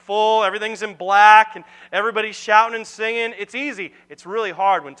budget's full, everything's in black, and everybody's shouting and singing. It's easy. It's really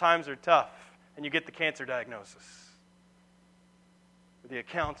hard when times are tough and you get the cancer diagnosis. Or the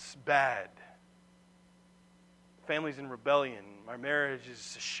account's bad. Family's in rebellion. Our marriage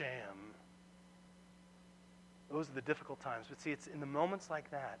is a sham. Those are the difficult times. But see, it's in the moments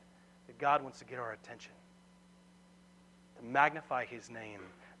like that that God wants to get our attention, to magnify his name.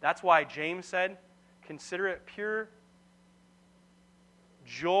 That's why James said, consider it pure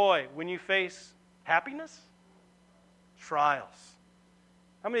joy when you face happiness, trials.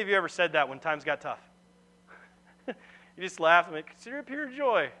 How many of you ever said that when times got tough? You just laugh and consider it pure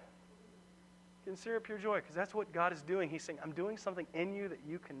joy. Consider it pure joy, because that's what God is doing. He's saying, I'm doing something in you that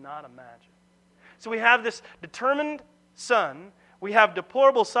you cannot imagine. So we have this determined son, we have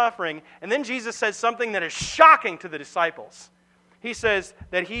deplorable suffering, and then Jesus says something that is shocking to the disciples. He says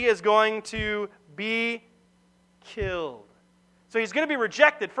that he is going to be killed. So he's going to be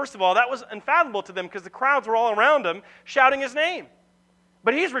rejected. First of all, that was unfathomable to them because the crowds were all around him shouting his name.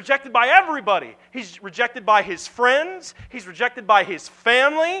 But he's rejected by everybody. He's rejected by his friends. He's rejected by his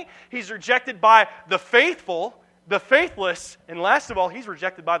family. He's rejected by the faithful, the faithless, and last of all, he's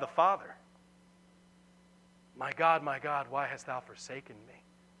rejected by the Father. My God, why hast thou forsaken me?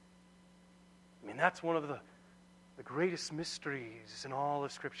 I mean, that's one of the greatest mysteries in all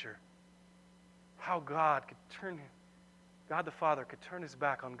of Scripture. How God the Father could turn his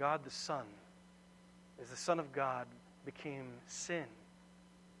back on God the Son as the Son of God became sin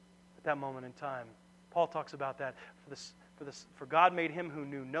at that moment in time. Paul talks about that. For God made him who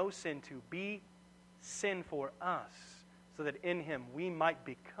knew no sin to be sin for us, so that in him we might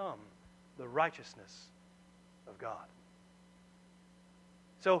become the righteousness of God.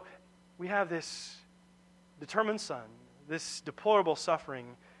 So we have this determined son, this deplorable suffering,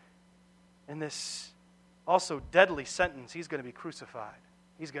 and this also deadly sentence. He's going to be crucified.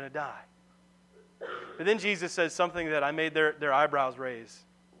 He's going to die. But then Jesus says something that I made their eyebrows raise.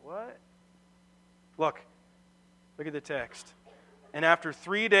 What? Look at the text. And after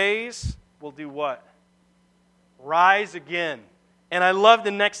 3 days, we'll do what? Rise again. And I love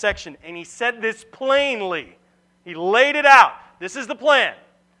the next section. And he said this plainly. He laid it out. This is the plan.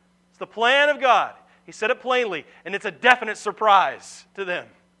 It's the plan of God. He said it plainly, and it's a definite surprise to them.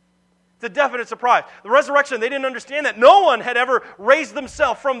 It's a definite surprise. The resurrection, they didn't understand that. No one had ever raised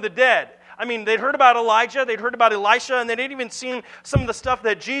themselves from the dead. I mean, they'd heard about Elijah, they'd heard about Elisha, and they'd even seen some of the stuff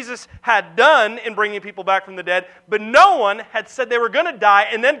that Jesus had done in bringing people back from the dead, but no one had said they were going to die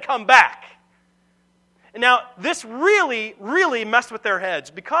and then come back. And now, this really, really messed with their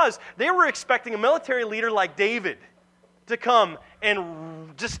heads because they were expecting a military leader like David to come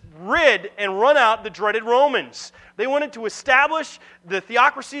and just rid and run out the dreaded Romans. They wanted to establish the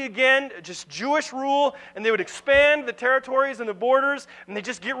theocracy again, just Jewish rule, and they would expand the territories and the borders, and they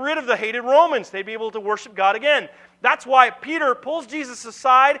just get rid of the hated Romans. They'd be able to worship God again. That's why Peter pulls Jesus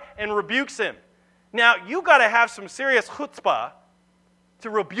aside and rebukes him. Now, you got to have some serious chutzpah to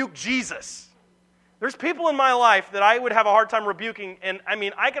rebuke Jesus. There's people in my life that I would have a hard time rebuking, and I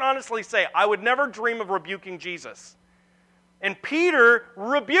mean, I can honestly say I would never dream of rebuking Jesus. And Peter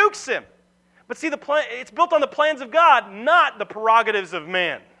rebukes him. But see, it's built on the plans of God, not the prerogatives of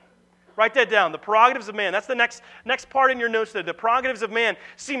man. Write that down. The prerogatives of man. That's the next part in your notes there. The prerogatives of man.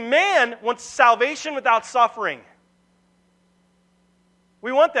 See, man wants salvation without suffering.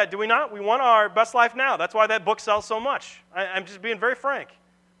 We want that, do we not? We want our best life now. That's why that book sells so much. I'm just being very frank.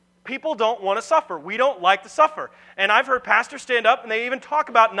 People don't want to suffer. We don't like to suffer. And I've heard pastors stand up and they even talk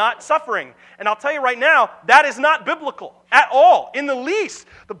about not suffering. And I'll tell you right now, that is not biblical at all, in the least.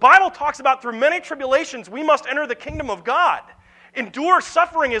 The Bible talks about through many tribulations we must enter the kingdom of God. Endure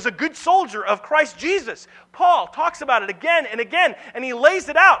suffering as a good soldier of Christ Jesus. Paul talks about it again and again, and he lays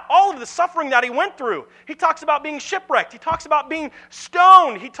it out, all of the suffering that he went through. He talks about being shipwrecked. He talks about being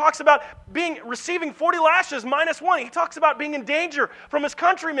stoned. He talks about receiving 40 lashes minus one. He talks about being in danger from his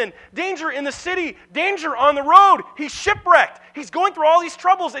countrymen, danger in the city, danger on the road. He's shipwrecked. He's going through all these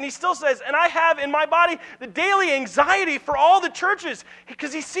troubles, and he still says, and I have in my body the daily anxiety for all the churches,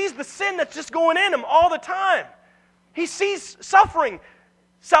 because he sees the sin that's just going in him all the time. He sees suffering.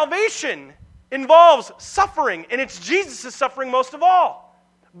 Salvation involves suffering, and it's Jesus' suffering most of all.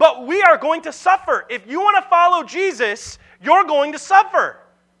 But we are going to suffer. If you want to follow Jesus, you're going to suffer.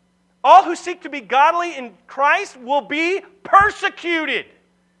 All who seek to be godly in Christ will be persecuted.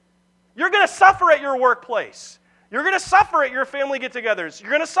 You're going to suffer at your workplace. You're going to suffer at your family get-togethers.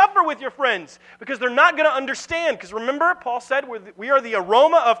 You're going to suffer with your friends because they're not going to understand. Because remember, Paul said we are the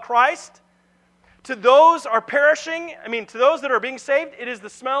aroma of Christ. To those are perishing, to those that are being saved, it is the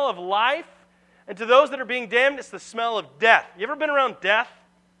smell of life. And to those that are being damned, it's the smell of death. You ever been around death?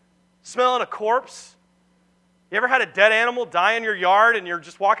 Smelling a corpse? You ever had a dead animal die in your yard and you're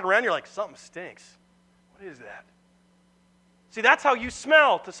just walking around, you're like, something stinks. What is that? See, that's how you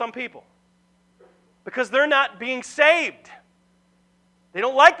smell to some people. Because they're not being saved. They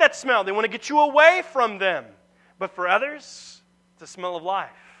don't like that smell. They want to get you away from them. But for others, it's a smell of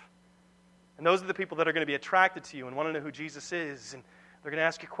life. And those are the people that are going to be attracted to you and want to know who Jesus is. And they're going to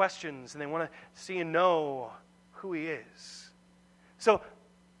ask you questions. And they want to see and know who He is. So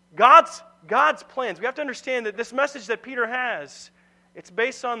God's plans. We have to understand that this message that Peter has, it's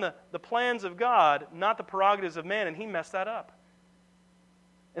based on the plans of God, not the prerogatives of man. And he messed that up.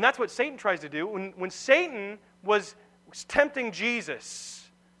 And that's what Satan tries to do. When Satan was tempting Jesus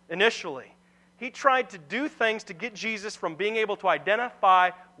initially, he tried to do things to get Jesus from being able to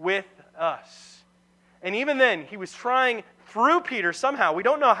identify with us. And even then, he was trying through Peter somehow. We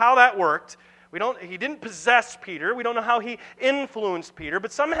don't know how that worked. He didn't possess Peter. We don't know how he influenced Peter.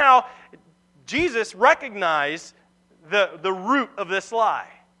 But somehow, Jesus recognized the root of this lie.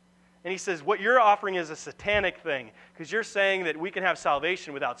 And he says, what you're offering is a satanic thing, because you're saying that we can have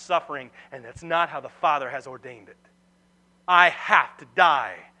salvation without suffering, and that's not how the Father has ordained it. I have to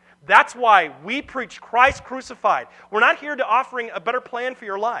die. That's why we preach Christ crucified. We're not here to offering a better plan for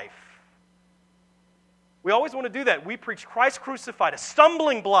your life. We always want to do that. We preach Christ crucified, a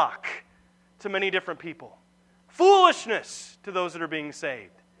stumbling block to many different people. Foolishness to those that are being saved.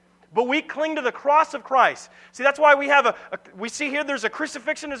 But we cling to the cross of Christ. See, that's why we see here there's a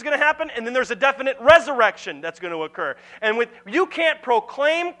crucifixion that's going to happen, and then there's a definite resurrection that's going to occur. And you can't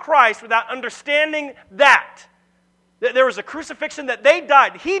proclaim Christ without understanding that. There was a crucifixion that they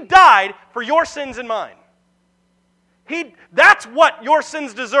died. He died for your sins and mine. That's what your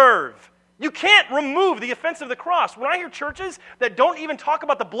sins deserve. You can't remove the offense of the cross. When I hear churches that don't even talk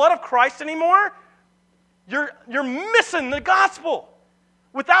about the blood of Christ anymore, you're missing the gospel.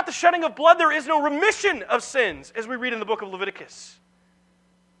 Without the shedding of blood, there is no remission of sins, as we read in the book of Leviticus.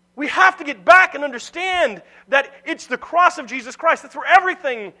 We have to get back and understand that it's the cross of Jesus Christ. That's where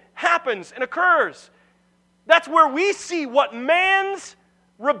everything happens and occurs. That's where we see what man's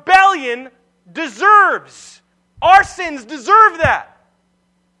rebellion deserves. Our sins deserve that.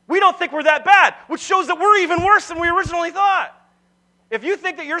 We don't think we're that bad, which shows that we're even worse than we originally thought. If you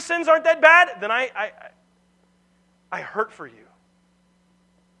think that your sins aren't that bad, then I hurt for you.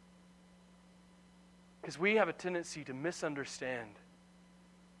 Because we have a tendency to misunderstand.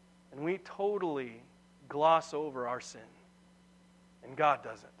 And we totally gloss over our sin. And God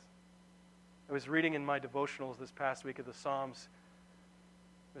doesn't. I was reading in my devotionals this past week of the Psalms.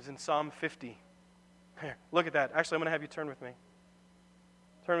 It was in Psalm 50. Here, look at that. Actually, I'm going to have you turn with me.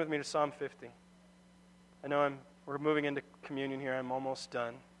 Turn with me to Psalm 50. I know we're moving into communion here. I'm almost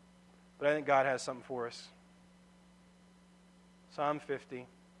done. But I think God has something for us. Psalm 50.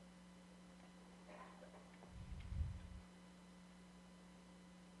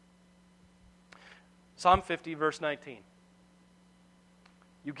 Psalm 50, verse 19.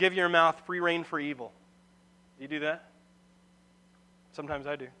 You give your mouth free rein for evil. Do you do that? Sometimes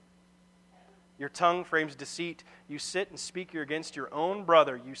I do. Your tongue frames deceit. You sit and speak against your own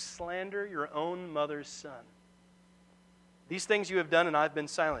brother. You slander your own mother's son. These things you have done, and I've been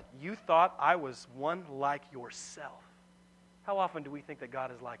silent. You thought I was one like yourself. How often do we think that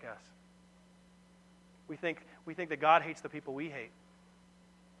God is like us? We think that God hates the people we hate.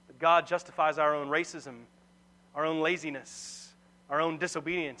 That God justifies our own racism, our own laziness, our own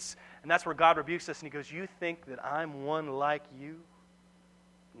disobedience. And that's where God rebukes us, and He goes, you think that I'm one like you?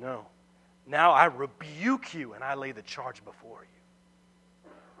 No. Now I rebuke you, and I lay the charge before you.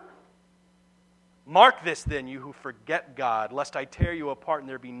 Mark this then, you who forget God, lest I tear you apart and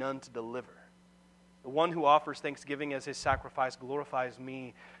there be none to deliver. The one who offers thanksgiving as his sacrifice glorifies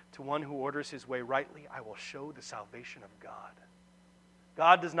me. To one who orders his way rightly, I will show the salvation of God.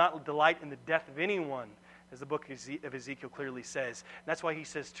 God does not delight in the death of anyone, as the book of Ezekiel clearly says. And that's why He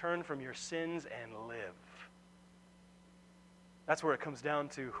says, turn from your sins and live. That's where it comes down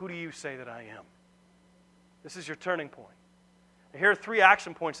to, who do you say that I am? This is your turning point. Here are 3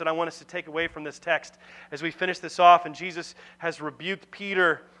 action points that I want us to take away from this text as we finish this off. And Jesus has rebuked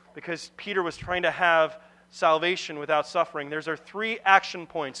Peter because Peter was trying to have salvation without suffering. There's our 3 action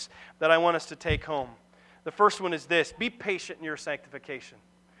points that I want us to take home. The first one is this: be patient in your sanctification.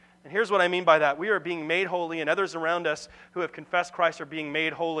 And here's what I mean by that. We are being made holy, and others around us who have confessed Christ are being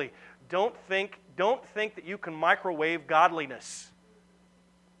made holy. Don't think that you can microwave godliness.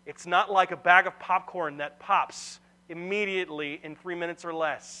 It's not like a bag of popcorn that pops immediately in 3 minutes or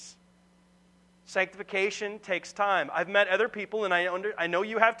less. Sanctification takes time. I've met other people, and I know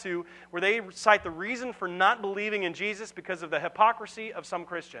you have too, where they cite the reason for not believing in Jesus because of the hypocrisy of some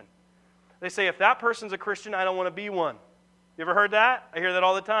Christian. They say, if that person's a Christian, I don't want to be one. You ever heard that? I hear that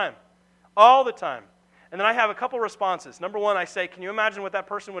all the time. All the time. And then I have a couple responses. Number one, I say, can you imagine what that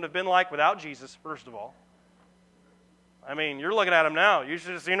person would have been like without Jesus, first of all? I mean, you're looking at him now. You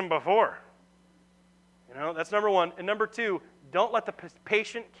should have seen him before. You know, that's number one. And number two, don't let the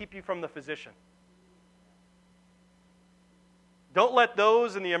patient keep you from the physician. Don't let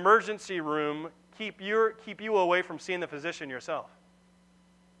those in the emergency room keep you away from seeing the physician yourself.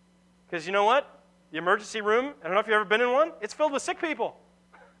 Because you know what? The emergency room, I don't know if you've ever been in one, it's filled with sick people.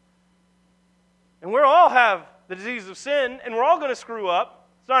 And we all have the disease of sin, and we're all going to screw up.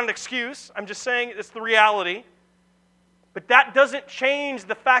 It's not an excuse. I'm just saying it's the reality. But that doesn't change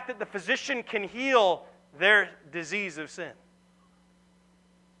the fact that the physician can heal their disease of sin.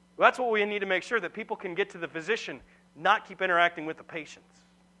 Well, that's what we need to make sure, that people can get to the physician, not keep interacting with the patients.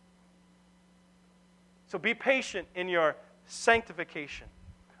 So be patient in your sanctification.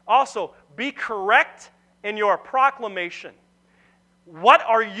 Also, be correct in your proclamation. What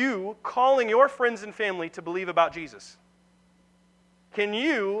are you calling your friends and family to believe about Jesus? Can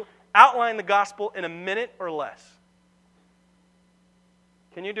you outline the gospel in a minute or less?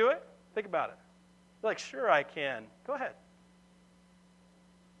 Can you do it? Think about it. You're like, sure I can. Go ahead.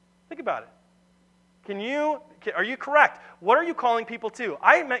 Think about it. Are you correct? What are you calling people to?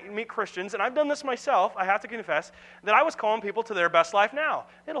 I meet Christians, and I've done this myself, I have to confess, that I was calling people to their best life now.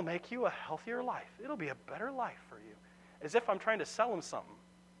 It'll make you a healthier life. It'll be a better life for you. As if I'm trying to sell them something.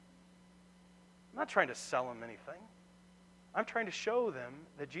 I'm not trying to sell them anything. I'm trying to show them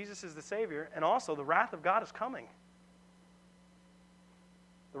that Jesus is the Savior, and also the wrath of God is coming.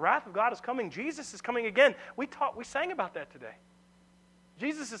 The wrath of God is coming. Jesus is coming again. We sang about that today.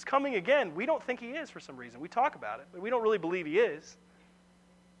 Jesus is coming again. We don't think He is for some reason. We talk about it, but we don't really believe He is.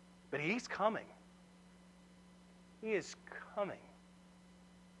 But He's coming. He is coming.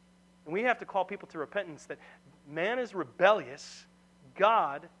 And we have to call people to repentance, that man is rebellious.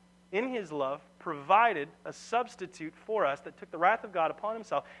 God, in His love, provided a substitute for us that took the wrath of God upon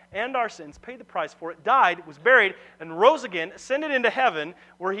Himself and our sins, paid the price for it, died, was buried, and rose again, ascended into heaven,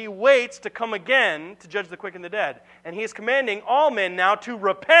 where He waits to come again to judge the quick and the dead. And He is commanding all men now to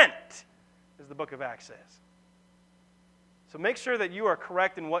repent, as the book of Acts says. So make sure that you are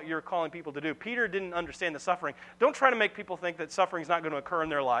correct in what you're calling people to do. Peter didn't understand the suffering. Don't try to make people think that suffering is not going to occur in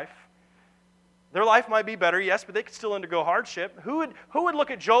their life. Their life might be better, yes, but they could still undergo hardship. Who would look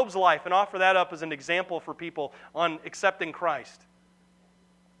at Job's life and offer that up as an example for people on accepting Christ?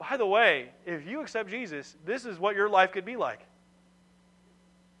 By the way, if you accept Jesus, this is what your life could be like.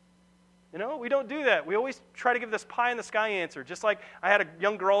 You know, we don't do that. We always try to give this pie-in-the-sky answer. Just like I had a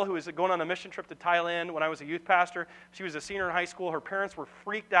young girl who was going on a mission trip to Thailand when I was a youth pastor. She was a senior in high school. Her parents were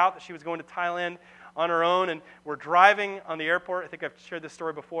freaked out that she was going to Thailand on her own, and we're driving on the airport. I think I've shared this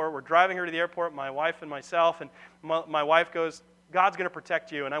story before. We're driving her to the airport, my wife and myself, and my wife goes, God's going to protect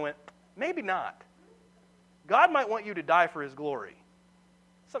you. And I went, maybe not. God might want you to die for His glory.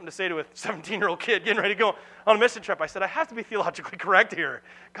 Something to say to a 17-year-old kid getting ready to go on a mission trip. I said, I have to be theologically correct here.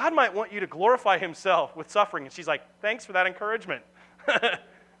 God might want you to glorify Himself with suffering. And she's like, thanks for that encouragement. I'm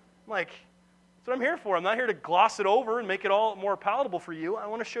like, That's what I'm here for. I'm not here to gloss it over and make it all more palatable for you. I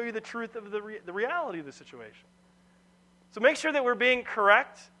want to show you the truth of the reality of the situation. So make sure that we're being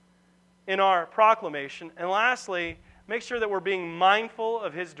correct in our proclamation. And lastly, make sure that we're being mindful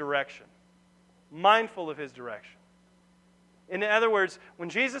of His direction. Mindful of His direction. In other words, when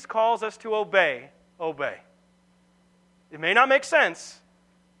Jesus calls us to obey, obey. It may not make sense,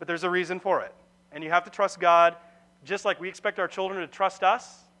 but there's a reason for it. And you have to trust God just like we expect our children to trust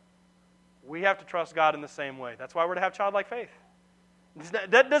us. We have to trust God in the same way. That's why we're to have childlike faith.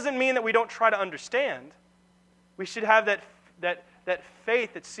 That doesn't mean that we don't try to understand. We should have that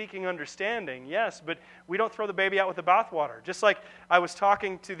faith that's seeking understanding, yes, but we don't throw the baby out with the bathwater. Just like I was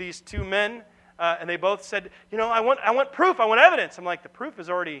talking to these two men, and they both said, I want proof, I want evidence. I'm like, the proof has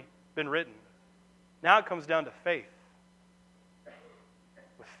already been written. Now it comes down to faith.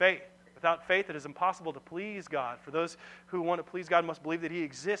 With faith. Without faith, it is impossible to please God. For those who want to please God must believe that He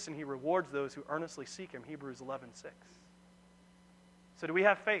exists and He rewards those who earnestly seek Him. Hebrews 11:6. So do we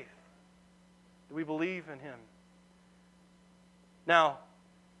have faith? Do we believe in Him? Now,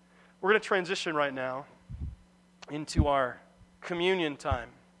 we're going to transition right now into our communion time.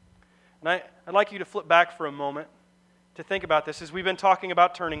 And I'd like you to flip back for a moment to think about this. As we've been talking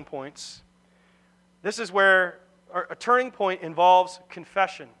about turning points, this is where a turning point involves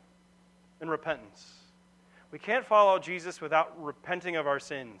confession and repentance. We can't follow Jesus without repenting of our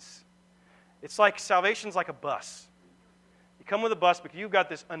sins. It's like salvation's like a bus. You come with a bus, but you've got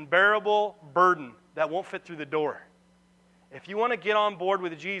this unbearable burden that won't fit through the door. If you want to get on board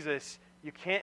with Jesus, you can't